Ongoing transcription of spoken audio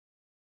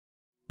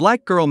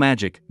Black Girl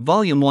Magic,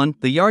 Volume 1,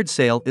 The Yard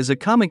Sale is a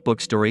comic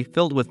book story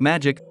filled with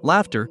magic,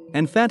 laughter,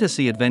 and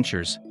fantasy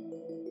adventures.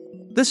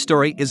 This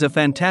story is a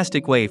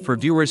fantastic way for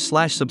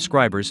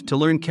viewers/subscribers to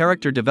learn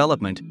character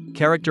development,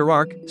 character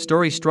arc,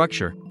 story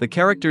structure, the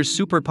character's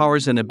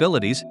superpowers and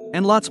abilities,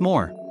 and lots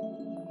more.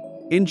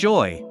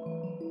 Enjoy!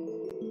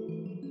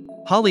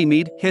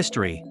 Hollymeed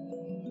History.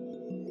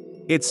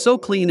 It's so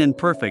clean and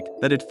perfect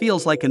that it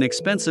feels like an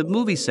expensive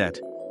movie set.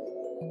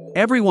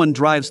 Everyone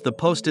drives the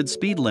posted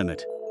speed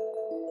limit.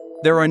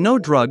 There are no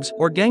drugs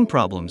or gang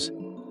problems.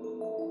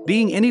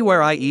 Being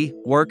anywhere, i.e.,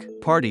 work,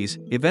 parties,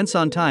 events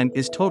on time,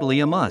 is totally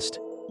a must.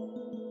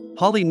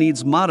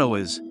 Hollymeed's motto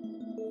is,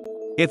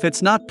 "If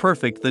it's not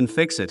perfect, then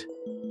fix it."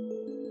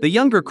 The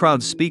younger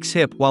crowd speaks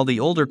hip while the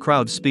older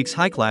crowd speaks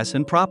high class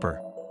and proper.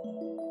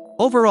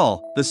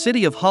 Overall, the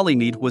city of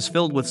Hollymeed was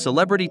filled with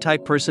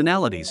celebrity-type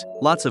personalities,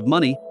 lots of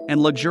money, and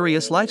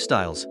luxurious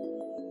lifestyles.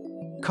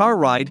 Car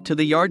ride to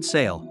the yard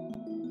sale.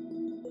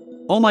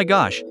 "Oh my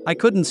gosh, I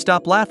couldn't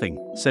stop laughing,"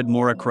 said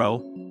Maura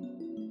Crow.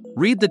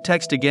 "Read the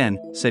text again,"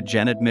 said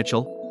Janet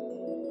Mitchell.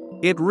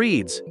 It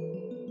reads,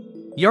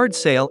 "Yard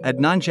sale at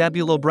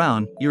Nonjabulo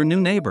Brown, your new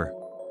neighbor.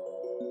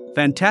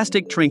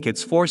 Fantastic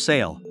trinkets for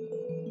sale.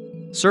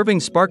 Serving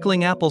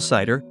sparkling apple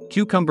cider,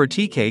 cucumber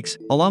tea cakes,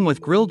 along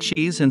with grilled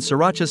cheese and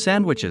sriracha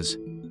sandwiches.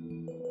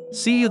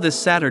 See you this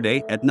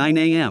Saturday at 9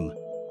 a.m.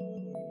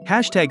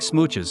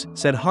 #smooches,"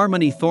 said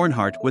Harmony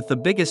Thornhart with the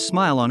biggest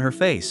smile on her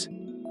face.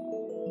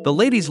 The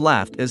ladies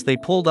laughed as they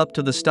pulled up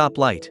to the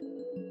stoplight.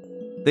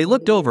 They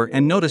looked over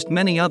and noticed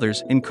many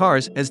others in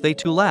cars as they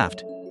too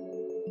laughed.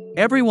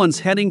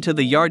 "Everyone's heading to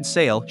the yard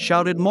sale,"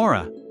 shouted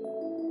Maura.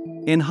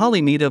 "In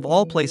Hollymeed of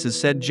all places,"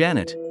 said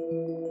Janet.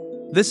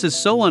 "This is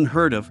so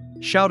unheard of,"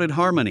 shouted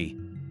Harmony.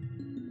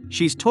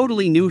 "She's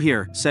totally new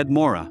here," said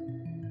Maura.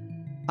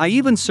 "I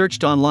even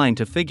searched online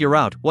to figure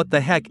out what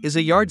the heck is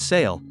a yard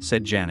sale,"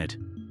 said Janet.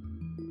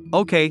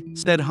 "Okay,"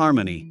 said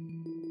Harmony.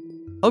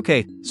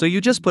 "Okay, so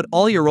you just put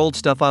all your old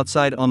stuff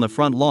outside on the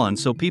front lawn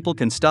so people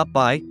can stop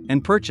by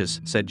and purchase,"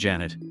 said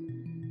Janet.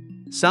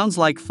 "Sounds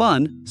like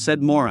fun,"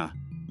 said Maura.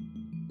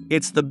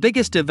 "It's the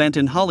biggest event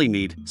in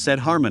Hollymeed," said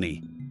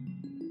Harmony.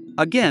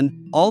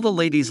 Again, all the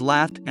ladies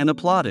laughed and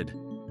applauded.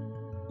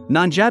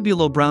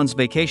 Nonjabulo Brown's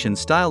vacation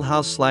style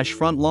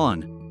house/front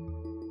lawn.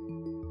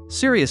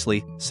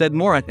 "Seriously," said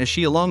Maura as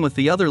she along with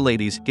the other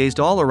ladies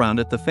gazed all around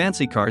at the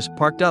fancy cars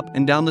parked up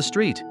and down the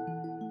street.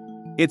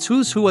 "It's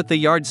who's who at the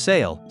yard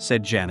sale,"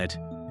 said Janet.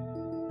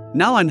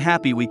 "Now I'm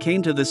happy we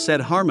came to this," said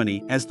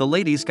Harmony as the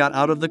ladies got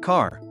out of the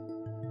car.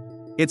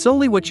 "It's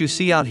only what you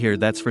see out here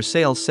that's for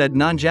sale," said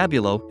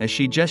Nonjabulo as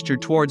she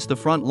gestured towards the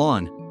front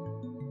lawn.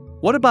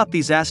 "What about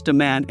these?" asked a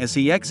man as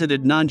he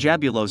exited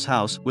Nonjabulo's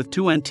house with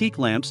two antique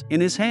lamps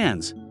in his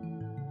hands.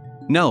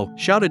 "No,"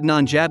 shouted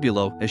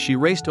Nonjabulo as she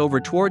raced over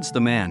towards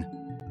the man.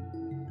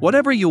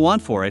 "Whatever you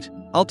want for it,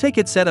 I'll take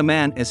it," said a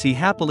man as he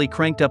happily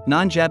cranked up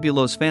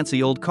Nonjabulo's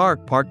fancy old car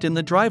parked in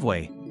the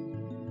driveway.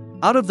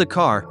 "Out of the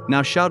car,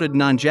 now," shouted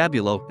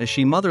Nonjabulo as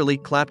she motherly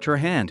clapped her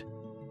hand.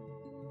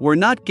 "We're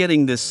not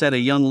getting this," said a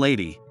young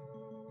lady.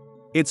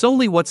 "It's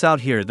only what's out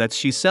here that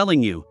she's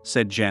selling you,"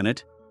 said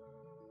Janet.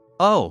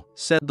 "Oh,"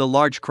 said the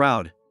large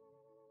crowd.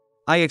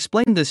 "I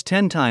explained this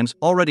 10 times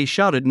already,"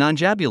 shouted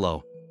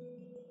Nonjabulo.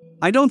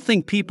 "I don't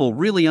think people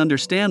really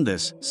understand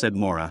this," said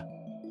Maura.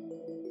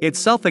 "It's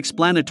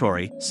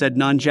self-explanatory," said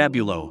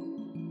Nonjabulo.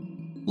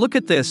 "Look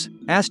at this,"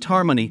 asked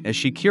Harmony as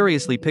she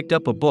curiously picked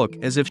up a book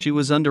as if she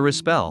was under a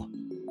spell.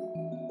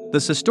 The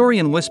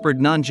Sistorian whispered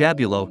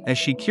Nonjabulo as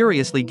she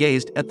curiously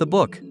gazed at the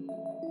book.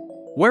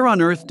 "Where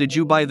on earth did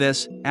you buy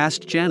this?"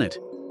 asked Janet.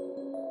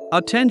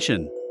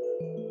 "Attention!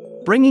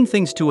 Bringing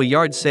things to a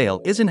yard sale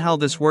isn't how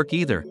this works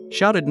either,"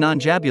 shouted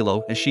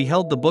Nonjabulo as she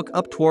held the book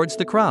up towards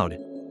the crowd.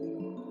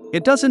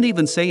 "It doesn't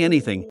even say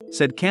anything,"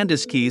 said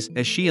Candace Keys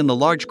as she and the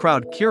large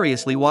crowd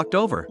curiously walked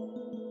over.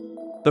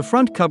 "The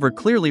front cover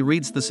clearly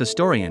reads The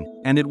Sistorian,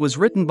 and it was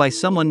written by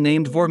someone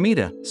named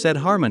Vormita," said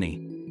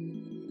Harmony.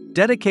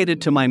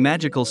 "Dedicated to my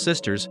magical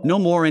sisters,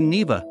 Nomor and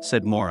Neva,"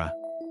 said Maura.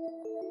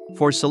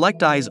 "For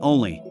select eyes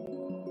only."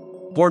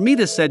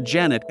 "Vormita," said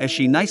Janet as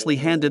she nicely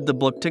handed the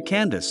book to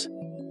Candace.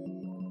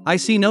 "I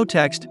see no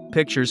text,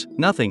 pictures,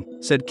 nothing,"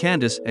 said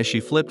Candace as she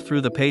flipped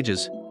through the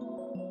pages.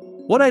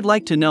 "What I'd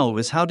like to know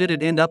is how did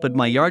it end up at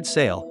my yard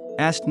sale?"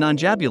 asked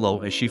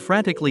Nonjabulo as she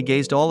frantically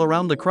gazed all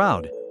around the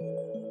crowd.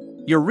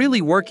 "You're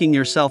really working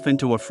yourself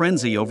into a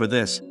frenzy over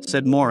this,"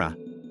 said Maura.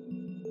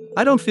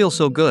 "I don't feel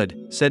so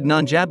good," said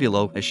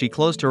Nonjabulo as she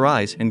closed her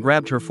eyes and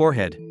grabbed her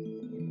forehead.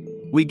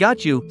 "We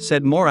got you,"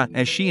 said Maura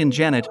as she and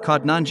Janet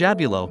caught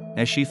Nonjabulo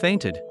as she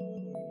fainted.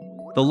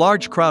 The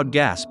large crowd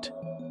gasped.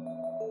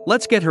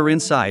 "Let's get her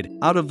inside,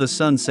 out of the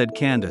sun," said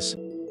Candace.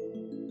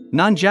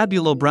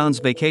 Nonjabulo Brown's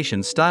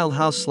vacation style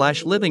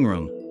house/living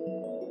room.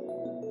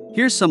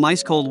 "Here's some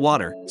ice cold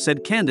water,"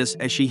 said Candace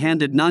as she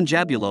handed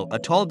Nonjabulo a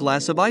tall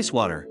glass of ice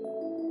water.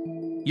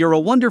 "You're a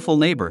wonderful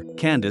neighbor,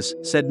 Candace,"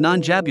 said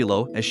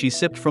Nonjabulo as she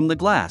sipped from the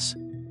glass.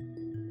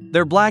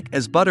 "They're black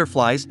as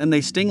butterflies and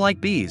they sting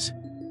like bees.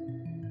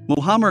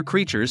 Mohammer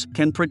creatures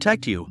can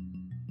protect you."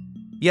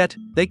 Yet,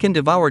 they can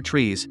devour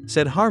trees,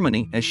 said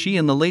Harmony as she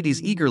and the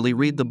ladies eagerly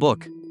read the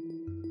book.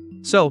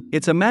 So,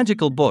 it's a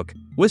magical book,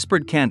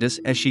 whispered Candace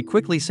as she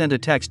quickly sent a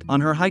text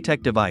on her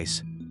high-tech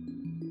device.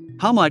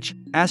 How much?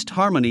 Asked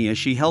Harmony as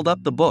she held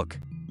up the book.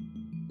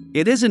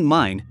 It isn't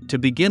mine, to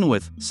begin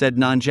with, said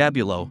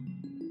Nonjabulo.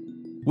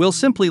 We'll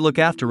simply look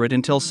after it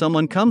until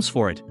someone comes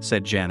for it,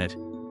 said Janet.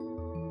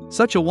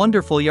 Such a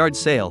wonderful yard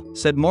sale,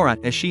 said Morat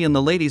as she and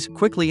the ladies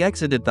quickly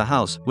exited the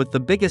house with the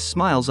biggest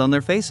smiles on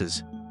their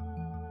faces.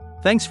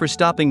 Thanks for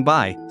stopping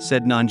by,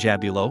 said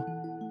Nonjabulo.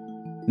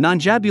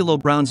 Nonjabulo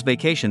Brown's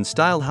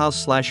vacation-style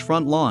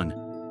house/front lawn.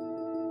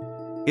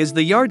 Is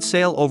the yard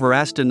sale over?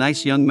 Asked a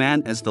nice young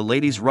man as the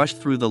ladies rushed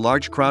through the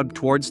large crowd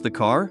towards the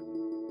car.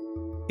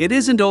 It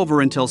isn't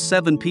over until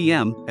 7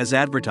 p.m., as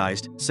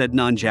advertised, said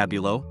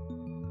Nonjabulo.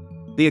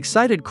 The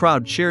excited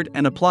crowd cheered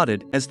and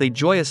applauded as they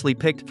joyously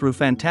picked through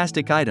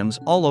fantastic items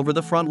all over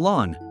the front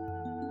lawn.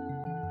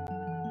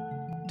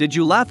 Did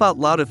you laugh out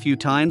loud a few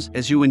times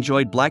as you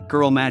enjoyed Black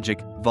Girl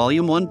Magic,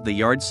 Volume 1, The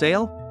Yard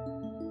Sale?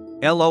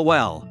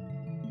 LOL.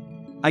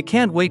 I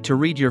can't wait to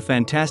read your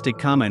fantastic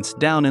comments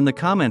down in the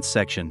comments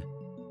section.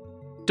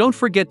 Don't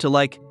forget to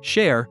like,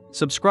 share,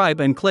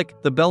 subscribe and click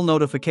the bell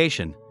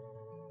notification.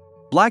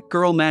 Black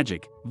Girl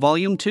Magic,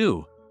 Volume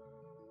 2.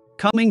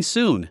 Coming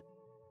soon.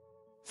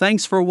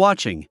 Thanks for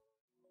watching.